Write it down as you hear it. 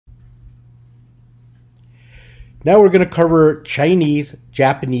Now we're going to cover Chinese,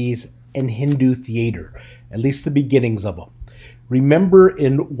 Japanese, and Hindu theater, at least the beginnings of them. Remember,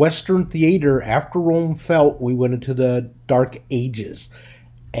 in Western theater, after Rome fell, we went into the Dark Ages,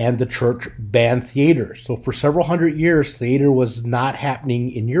 and the church banned theater. So for several hundred years, theater was not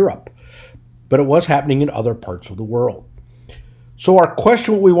happening in Europe, but it was happening in other parts of the world. So our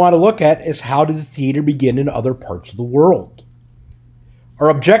question, what we want to look at, is how did the theater begin in other parts of the world? Our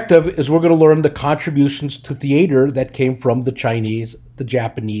objective is we're going to learn the contributions to theater that came from the Chinese, the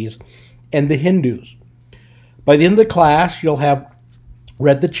Japanese, and the Hindus. By the end of the class, you'll have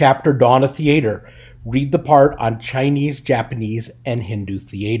read the chapter Dawn of Theater. Read the part on Chinese, Japanese, and Hindu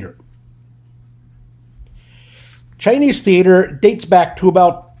theater. Chinese theater dates back to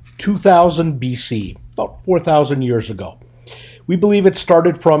about 2000 BC, about 4,000 years ago. We believe it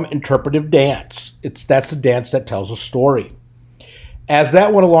started from interpretive dance. That's a dance that tells a story. As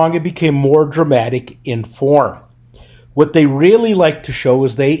that went along, it became more dramatic in form. What they really like to show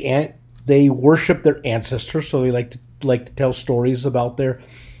is they worship their ancestors, so they like to tell stories about their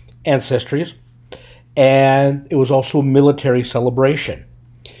ancestries. And it was also a military celebration.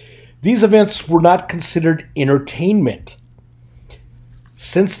 These events were not considered entertainment.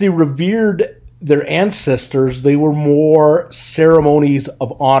 Since they revered their ancestors, they were more ceremonies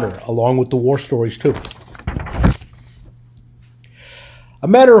of honor, along with the war stories too. A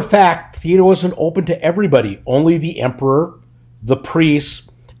matter of fact, theater wasn't open to everybody. Only the emperor, the priests,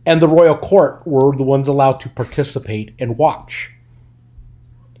 and the royal court were the ones allowed to participate and watch.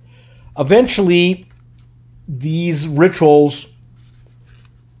 Eventually, these rituals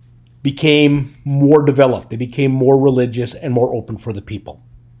became more developed. They became more religious and more open for the people.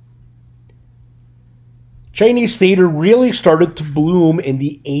 Chinese theater really started to bloom in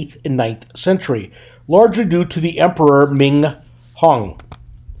the 8th and 9th century, largely due to the Emperor Ming Hong.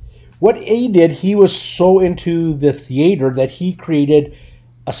 What he did, he was so into the theater that he created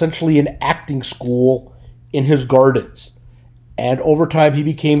essentially an acting school in his gardens. And over time, he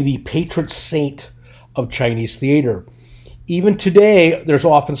became the patron saint of Chinese theater. Even today, there's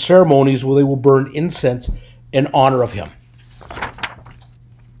often ceremonies where they will burn incense in honor of him.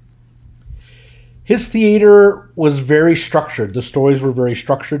 His theater was very structured. The stories were very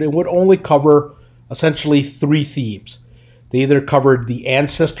structured and would only cover essentially 3 themes. They either covered the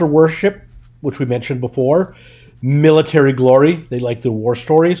ancestor worship, which we mentioned before, military glory, they liked the war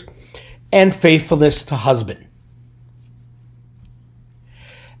stories, and faithfulness to husband.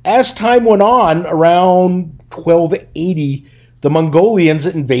 As time went on, around 1280, the Mongolians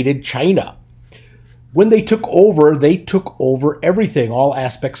invaded China. When they took over everything, all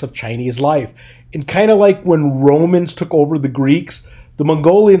aspects of Chinese life. And kind of like when Romans took over the Greeks, the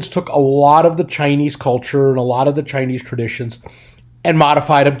Mongolians took a lot of the Chinese culture and a lot of the Chinese traditions and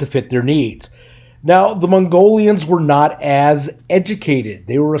modified them to fit their needs. Now, the Mongolians were not as educated.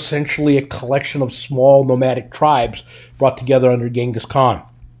 They were essentially a collection of small nomadic tribes brought together under Genghis Khan.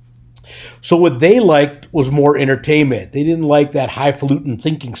 So what they liked was more entertainment. They didn't like that highfalutin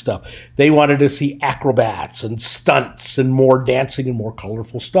thinking stuff. They wanted to see acrobats and stunts and more dancing and more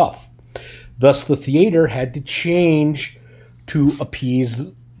colorful stuff. Thus, the theater had to change to appease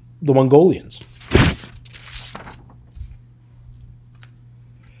the Mongolians.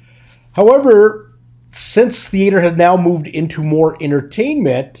 However, since theater had now moved into more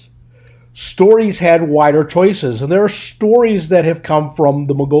entertainment, stories had wider choices. And there are stories that have come from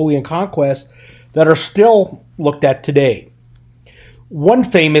the Mongolian conquest that are still looked at today. One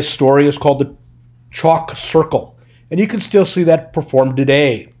famous story is called the Chalk Circle, and you can still see that performed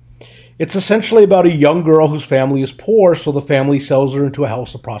today. It's essentially about a young girl whose family is poor, so the family sells her into a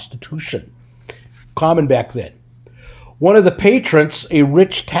house of prostitution. Common back then. One of the patrons, a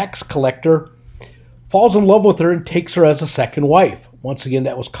rich tax collector, falls in love with her and takes her as a second wife. Once again,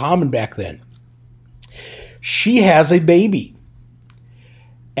 that was common back then. She has a baby.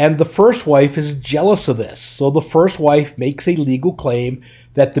 And the first wife is jealous of this. So the first wife makes a legal claim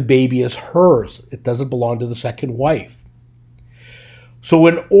that the baby is hers. It doesn't belong to the second wife. So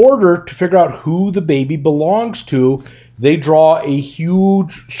in order to figure out who the baby belongs to, they draw a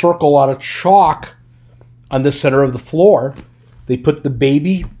huge circle out of chalk on the center of the floor. They put the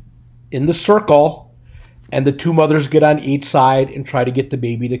baby in the circle, and the 2 mothers get on each side and try to get the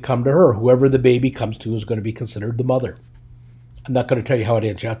baby to come to her. Whoever the baby comes to is going to be considered the mother. I'm not going to tell you how it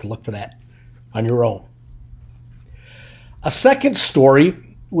ends. You have to look for that on your own. A second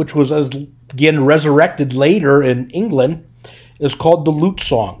story, which was again resurrected later in England, is called the Lute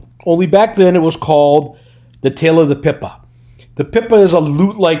Song. Only back then it was called the Tale of the Pippa. The Pippa is a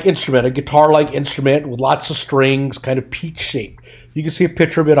lute-like instrument, a guitar-like instrument with lots of strings, kind of peach-shaped. You can see a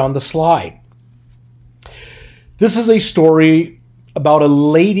picture of it on the slide. This is a story about a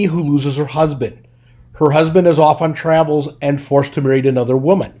lady who loses her husband. Her husband is off on travels and forced to marry another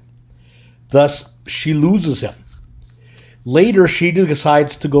woman. Thus, she loses him. Later, she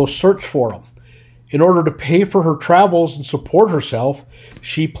decides to go search for him. In order to pay for her travels and support herself,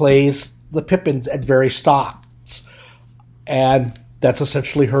 she plays the Pippins at various stops. And that's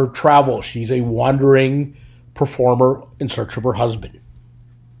essentially her travel. She's a wandering performer in search of her husband.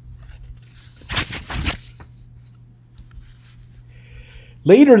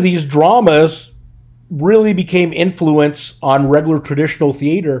 Later, these dramas really became influence on regular traditional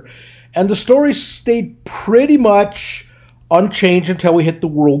theater, and the stories stayed pretty much unchanged until we hit the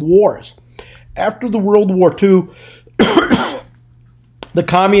World Wars. After the World War II, the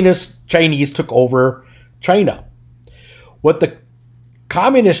communist Chinese took over China. What the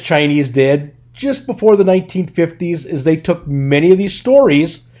communist Chinese did just before the 1950s is they took many of these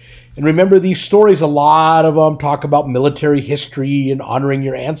stories, and remember these stories, a lot of them talk about military history and honoring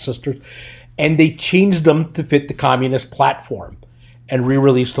your ancestors, and they changed them to fit the communist platform and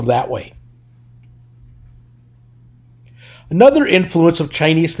re-released them that way. Another influence of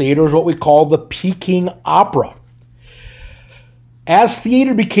Chinese theater is what we call the Peking opera. As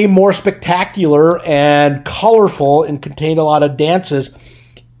theater became more spectacular and colorful and contained a lot of dances,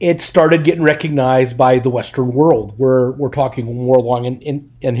 it started getting recognized by the Western world, where we're talking more along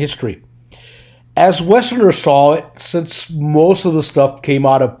in history. As Westerners saw it, since most of the stuff came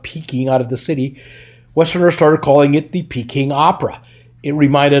out of Peking, out of the city, Westerners started calling it the Peking opera. It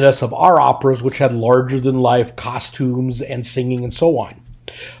reminded us of our operas, which had larger-than-life costumes and singing and so on.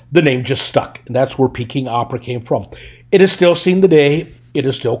 The name just stuck, and that's where Peking opera came from. It is still seen today. It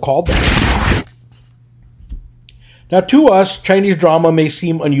is still called that. Now, to us, Chinese drama may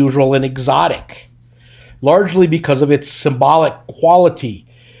seem unusual and exotic, largely because of its symbolic quality.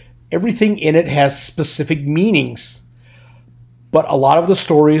 Everything in it has specific meanings, but a lot of the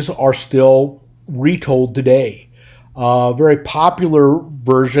stories are still retold today. A very popular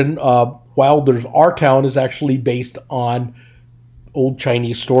version of Wilder's Our Town is actually based on old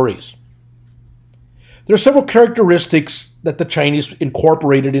Chinese stories. There are several characteristics that the Chinese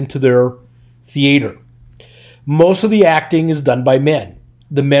incorporated into their theater. Most of the acting is done by men.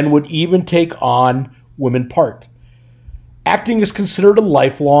 The men would even take on women part. Acting is considered a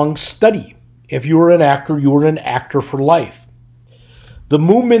lifelong study. If you were an actor, you were an actor for life. The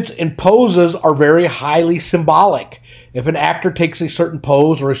movements and poses are very highly symbolic. If an actor takes a certain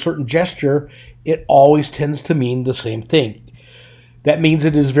pose or a certain gesture, it always tends to mean the same thing. That means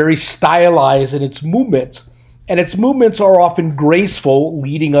it is very stylized in its movements, and its movements are often graceful,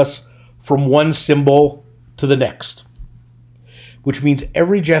 leading us from one symbol to the next, which means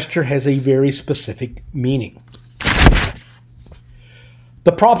every gesture has a very specific meaning.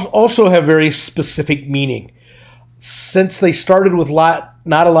 The props also have very specific meaning. Since they started with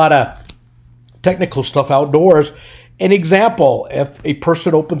not a lot of technical stuff outdoors, an example, if a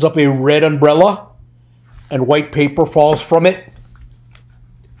person opens up a red umbrella and white paper falls from it,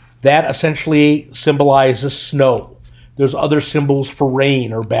 that essentially symbolizes snow. There's other symbols for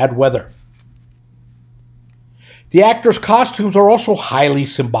rain or bad weather. The actors' costumes are also highly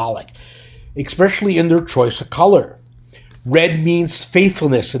symbolic, especially in their choice of color. Red means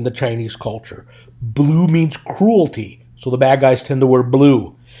faithfulness in the Chinese culture. Blue means cruelty, so the bad guys tend to wear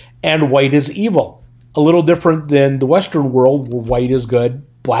blue. And white is evil. A little different than the Western world, where white is good,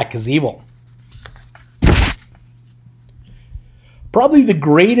 black is evil. Probably the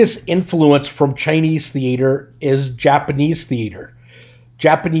greatest influence from Chinese theater is Japanese theater.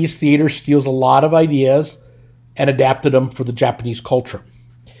 Japanese theater steals a lot of ideas and adapted them for the Japanese culture.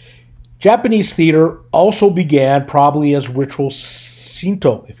 Japanese theater also began probably as ritual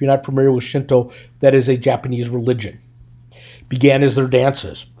Shinto. If you're not familiar with Shinto, that is a Japanese religion. Began as their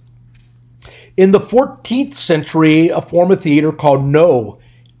dances. In the 14th century, a form of theater called Noh,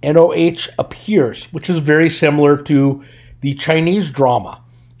 N-O-H, appears, which is very similar to the Chinese drama.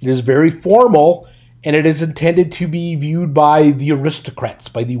 It is very formal, and it is intended to be viewed by the aristocrats,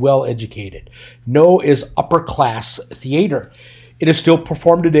 by the well-educated. Noh is upper-class theater. It is still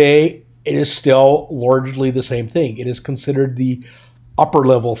performed today. It is still largely the same thing. It is considered the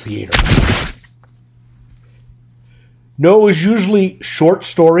upper-level theater. Noh is usually short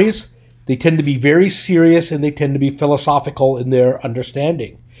stories. They tend to be very serious, and they tend to be philosophical in their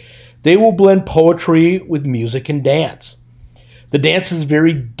understanding. They will blend poetry with music and dance. The dance is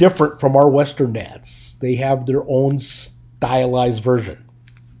very different from our Western dance. They have their own stylized version.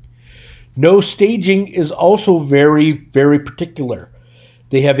 Noh staging is also very, very particular.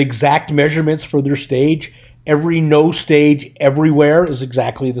 They have exact measurements for their stage, Every no stage everywhere is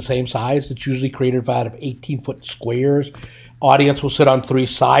exactly the same size. It's usually created out of 18-foot squares. Audience will sit on 3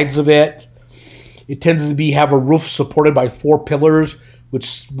 sides of it. It tends to have a roof supported by 4 pillars,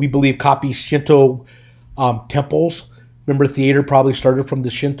 which we believe copies Shinto temples. Remember, theater probably started from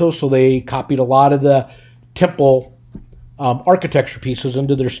the Shinto, so they copied a lot of the temple architecture pieces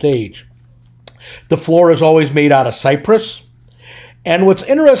into their stage. The floor is always made out of cypress. And what's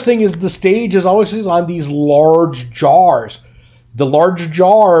interesting is the stage is always on these large jars. The large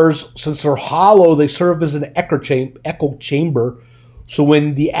jars, since they're hollow, they serve as an echo chamber. So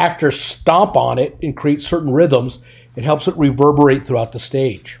when the actors stomp on it and create certain rhythms, it helps it reverberate throughout the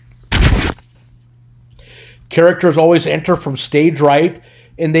stage. Characters always enter from stage right,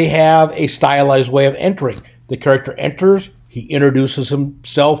 and they have a stylized way of entering. The character enters, he introduces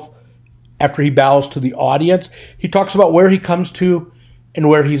himself after he bows to the audience. He talks about where he comes to and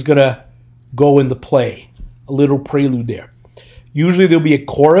where he's going to go in the play. A little prelude there. Usually there'll be a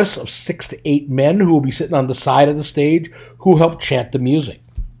chorus of 6 to 8 men who will be sitting on the side of the stage who help chant the music.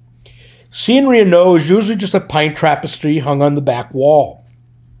 Scenery in No is usually just a pine tapestry hung on the back wall.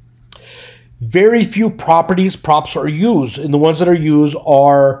 Very few props are used, and the ones that are used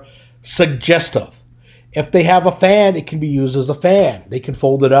are suggestive. If they have a fan, it can be used as a fan. They can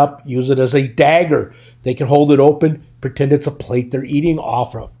fold it up, use it as a dagger. They can hold it open, pretend it's a plate they're eating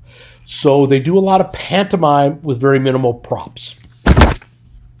off of. So they do a lot of pantomime with very minimal props.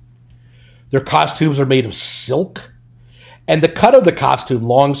 Their costumes are made of silk. And the cut of the costume,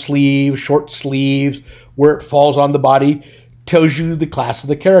 long sleeves, short sleeves, where it falls on the body, tells you the class of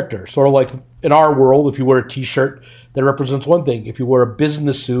the character. Sort of like in our world, if you wear a t-shirt, that represents one thing. If you wear a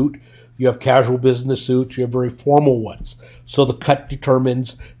business suit, you have casual business suits, you have very formal ones. So the cut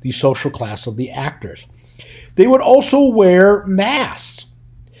determines the social class of the actors. They would also wear masks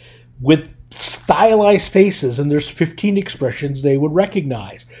with stylized faces, and there's 15 expressions they would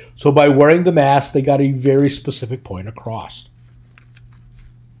recognize. So by wearing the mask, they got a very specific point across.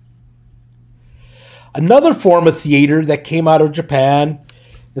 Another form of theater that came out of Japan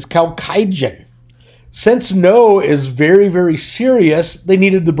is called kaijin. Since No is very, very serious, they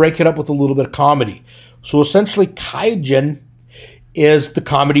needed to break it up with a little bit of comedy. So essentially, kaijin is the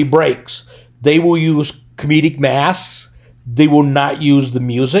comedy breaks. They will use comedic masks. They will not use the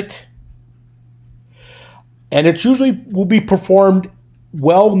music. And it usually will be performed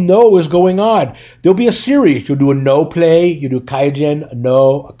while No is going on. There'll be a series. You'll do a No play, you do kaijin, a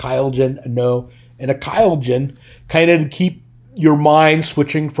No, a kaijin, a No, and a kaijin, kind of to keep your mind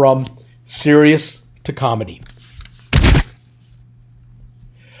switching from serious to comedy.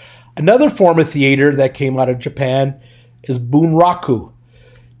 Another form of theater that came out of Japan is bunraku.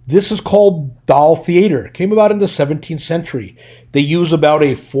 This is called doll theater. It came about in the 17th century. They use about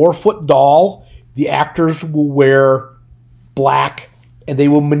a 4-foot doll. The actors will wear black, and they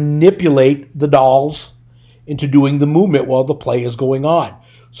will manipulate the dolls into doing the movement while the play is going on.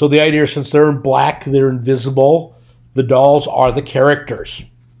 So the idea is, since they're in black, they're invisible. The dolls are the characters.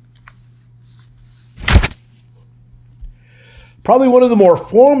 Probably one of the more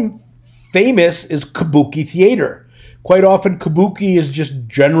famous is kabuki theater. Quite often, kabuki is just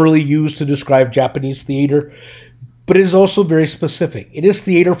generally used to describe Japanese theater, but it is also very specific. It is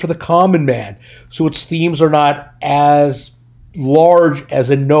theater for the common man, so its themes are not as large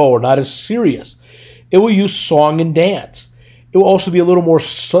as in No, or not as serious. It will use song and dance. It will also be a little more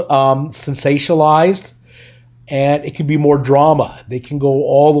sensationalized, and it can be more drama. They can go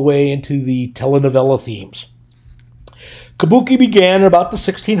all the way into the telenovela themes. Kabuki began in about the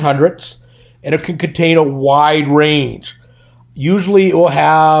 1600s, and it can contain a wide range. Usually it will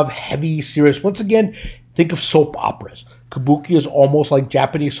have heavy, serious. Once again, think of soap operas. Kabuki is almost like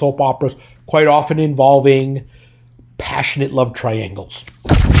Japanese soap operas, quite often involving passionate love triangles.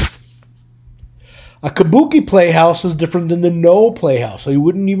 A kabuki playhouse is different than the No playhouse, so you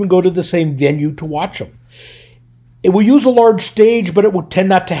wouldn't even go to the same venue to watch them. It will use a large stage, but it will tend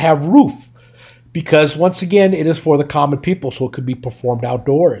not to have roof, because once again, it is for the common people, so it could be performed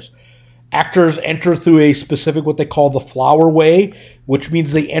outdoors. Actors enter through a specific, what they call the flower way, which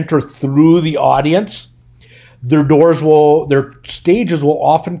means they enter through the audience. Their stages will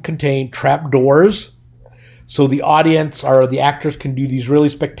often contain trap doors, so the audience or the actors can do these really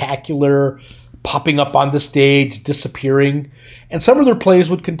spectacular popping up on the stage, disappearing. And some of their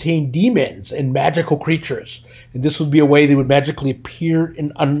plays would contain demons and magical creatures, and this would be a way they would magically appear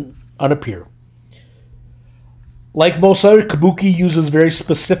and unappear. Like most other, kabuki uses very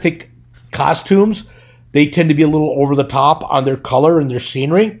specific costumes. They tend to be a little over the top on their color and their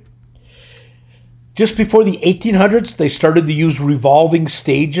scenery. Just before the 1800s, they started to use revolving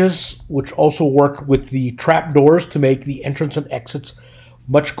stages, which also work with the trap doors to make the entrance and exits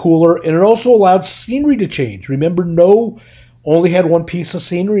much cooler. And it also allowed scenery to change. Remember, No only had one piece of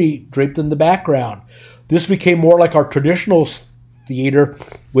scenery draped in the background. This became more like our traditional theater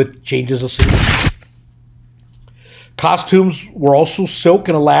with changes of scenery. Costumes were also silk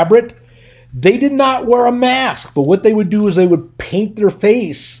and elaborate. They did not wear a mask, but what they would do is they would paint their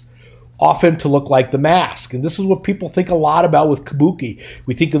face often to look like the mask. And this is what people think a lot about with kabuki.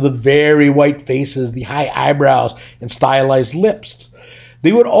 We think of the very white faces, the high eyebrows, and stylized lips.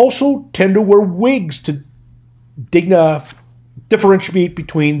 They would also tend to wear wigs to differentiate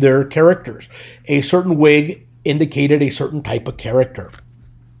between their characters. A certain wig indicated a certain type of character.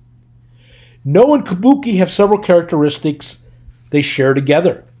 No and kabuki have several characteristics they share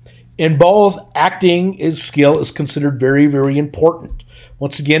together. In both, acting skill is considered very, very important.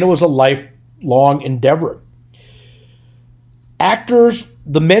 Once again, it was a lifelong endeavor. Actors,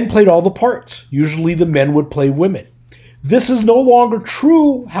 the men played all the parts. Usually the men would play women. This is no longer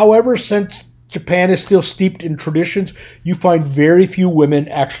true. However, since Japan is still steeped in traditions, you find very few women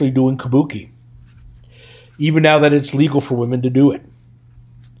actually doing kabuki, even now that it's legal for women to do it.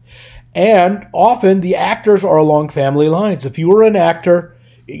 And often the actors are along family lines. If you were an actor,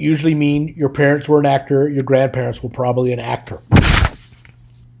 it usually means your parents were an actor, your grandparents were probably an actor.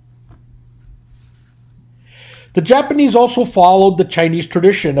 The Japanese also followed the Chinese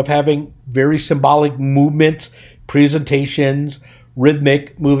tradition of having very symbolic movements, presentations,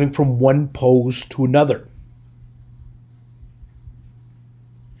 rhythmic, moving from one pose to another.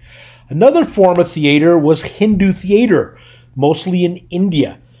 Another form of theater was Hindu theater, mostly in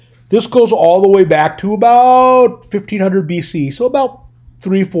India. This goes all the way back to about 1500 BC, so about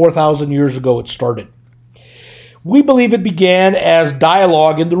 3,000-4,000 years ago it started. We believe it began as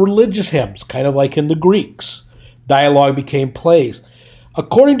dialogue in the religious hymns, kind of like in the Greeks. Dialogue became plays.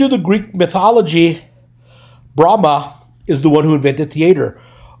 According to the Greek mythology, Brahma is the one who invented theater.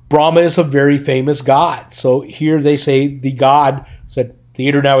 Brahma is a very famous god. So here they say the god said,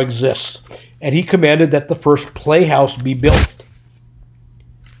 theater now exists. And he commanded that the first playhouse be built.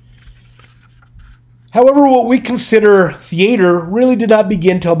 However, what we consider theater really did not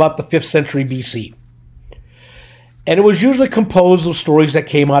begin until about the 5th century BC. And it was usually composed of stories that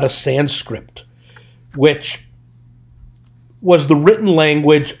came out of Sanskrit, which was the written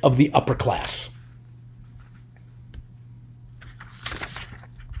language of the upper class.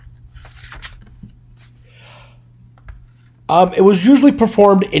 It was usually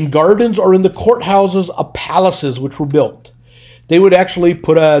performed in gardens or in the courthouses of palaces which were built. They would actually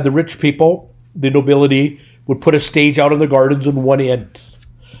put the rich people, the nobility, would put a stage out in the gardens on one end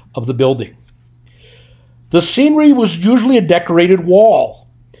of the building. The scenery was usually a decorated wall.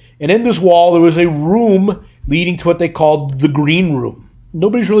 And in this wall, there was a room leading to what they called the green room.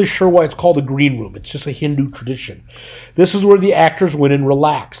 Nobody's really sure why it's called the green room. It's just a Hindu tradition. This is where the actors went and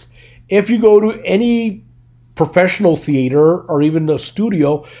relaxed. If you go to any professional theater or even a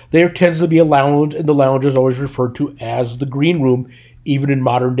studio, there tends to be a lounge, and the lounge is always referred to as the green room, even in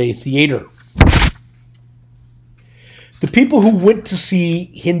modern day theater. The people who went to see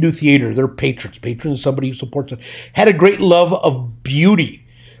Hindu theater, their patrons, somebody who supports it, had a great love of beauty.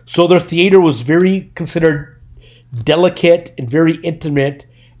 So their theater was very considered delicate and very intimate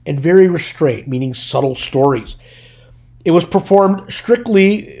and very restrained, meaning subtle stories. It was performed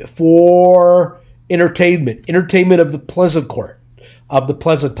strictly for entertainment of the pleasant court, of the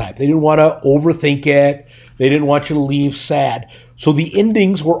pleasant type. They didn't want to overthink it. They didn't want you to leave sad. So the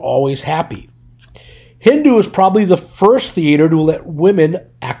endings were always happy. Hindu is probably the first theater to let women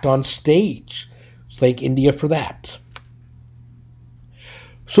act on stage. So thank India for that.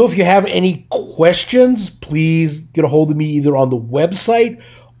 So if you have any questions, please get a hold of me either on the website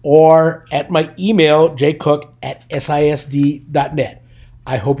or at my email, jcook@sisd.net.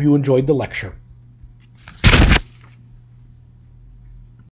 I hope you enjoyed the lecture.